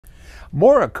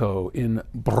Morocco in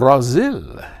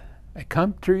Brazil, a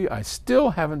country I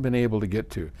still haven't been able to get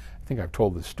to. I think I've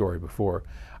told this story before.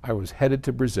 I was headed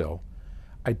to Brazil.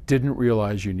 I didn't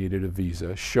realize you needed a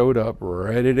visa, showed up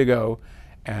ready to go,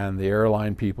 and the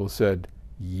airline people said,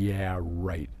 yeah,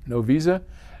 right. No visa,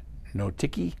 no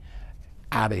ticky,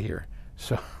 out of here.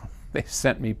 So they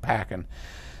sent me packing.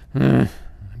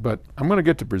 But I'm going to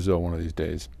get to Brazil one of these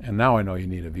days, and now I know you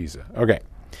need a visa. Okay.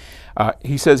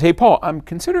 He says, hey, Paul, I'm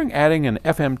considering adding an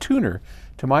FM tuner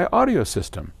to my audio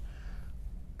system.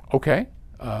 Okay.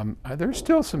 There's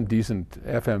still some decent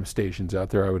FM stations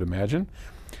out there, I would imagine.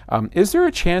 Is there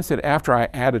a chance that after I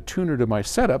add a tuner to my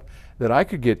setup that I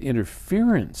could get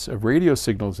interference of radio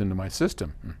signals into my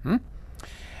system?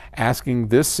 Asking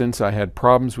this since I had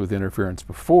problems with interference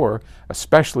before,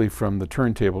 especially from the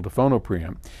turntable to phono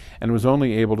preamp, and was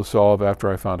only able to solve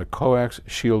after I found a coax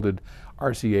shielded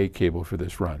RCA cable for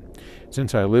this run.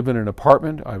 Since I live in an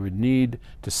apartment, I would need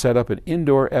to set up an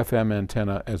indoor FM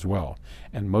antenna as well,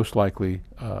 and most likely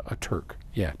a Turk.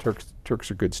 Yeah,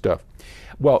 Turks are good stuff.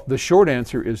 Well, the short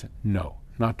answer is no,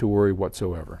 not to worry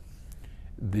whatsoever.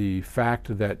 The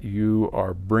fact that you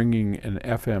are bringing an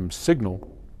FM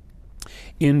signal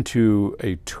into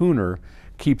a tuner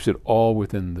keeps it all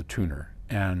within the tuner,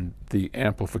 and the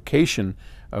amplification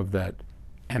of that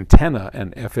antenna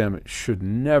and FM should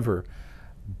never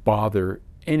bother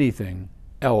anything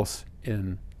else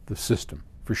in the system,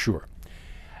 for sure.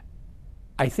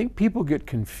 I think people get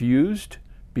confused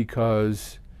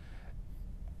because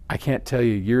I can't tell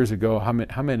you years ago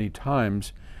how many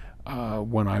times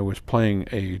when I was playing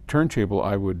a turntable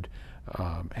I would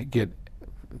get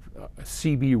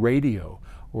CB radio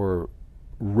or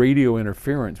radio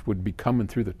interference would be coming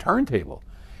through the turntable,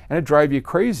 and it'd drive you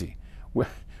crazy.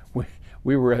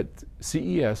 We were at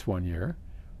CES one year.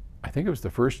 I think it was the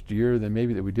first year that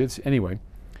maybe that we did. Anyway,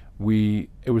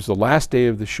 it was the last day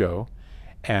of the show,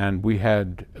 and we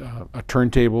had a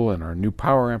turntable and our new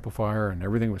power amplifier, and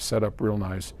everything was set up real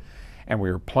nice, and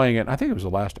we were playing it. I think it was the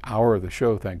last hour of the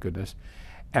show, thank goodness.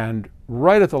 And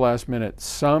right at the last minute,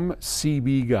 some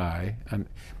CB guy, and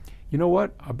you know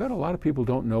what? I bet a lot of people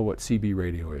don't know what CB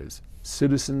radio is.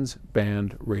 Citizens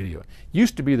Band Radio.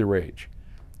 Used to be the rage.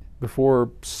 Before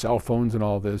cell phones and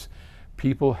all this,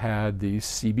 people had these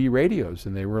CB radios,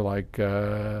 and they were like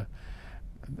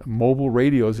mobile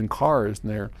radios in cars, and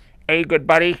they're, hey, good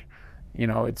buddy, you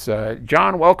know, it's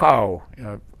John Wilco. You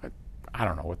know, I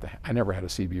don't know what I never had a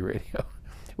CB radio.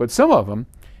 But some of them,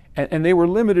 and they were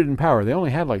limited in power. They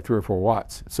only had like 3 or 4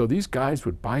 watts. So these guys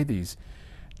would buy these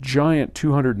giant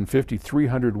 250,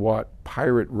 300 watt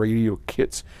pirate radio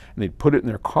kits, and they'd put it in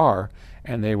their car,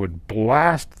 and they would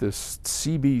blast this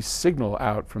CB signal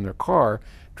out from their car,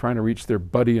 trying to reach their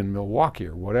buddy in Milwaukee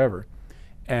or whatever.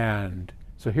 And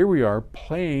so here we are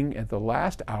playing at the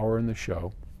last hour in the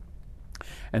show,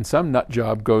 and some nut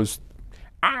job goes,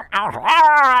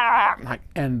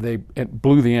 and it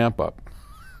blew the amp up.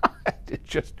 it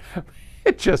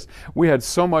just, we had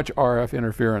so much RF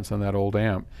interference on that old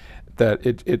amp that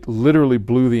it literally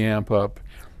blew the amp up,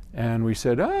 and we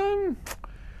said,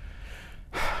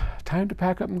 time to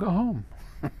pack up and go home.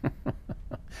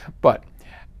 But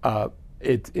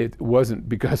it wasn't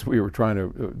because we were trying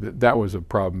to, that was a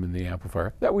problem in the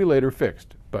amplifier that we later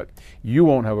fixed, but you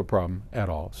won't have a problem at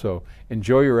all. So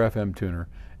enjoy your FM tuner,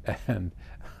 and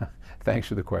thanks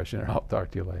for the question, and I'll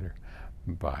talk to you later.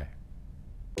 Bye.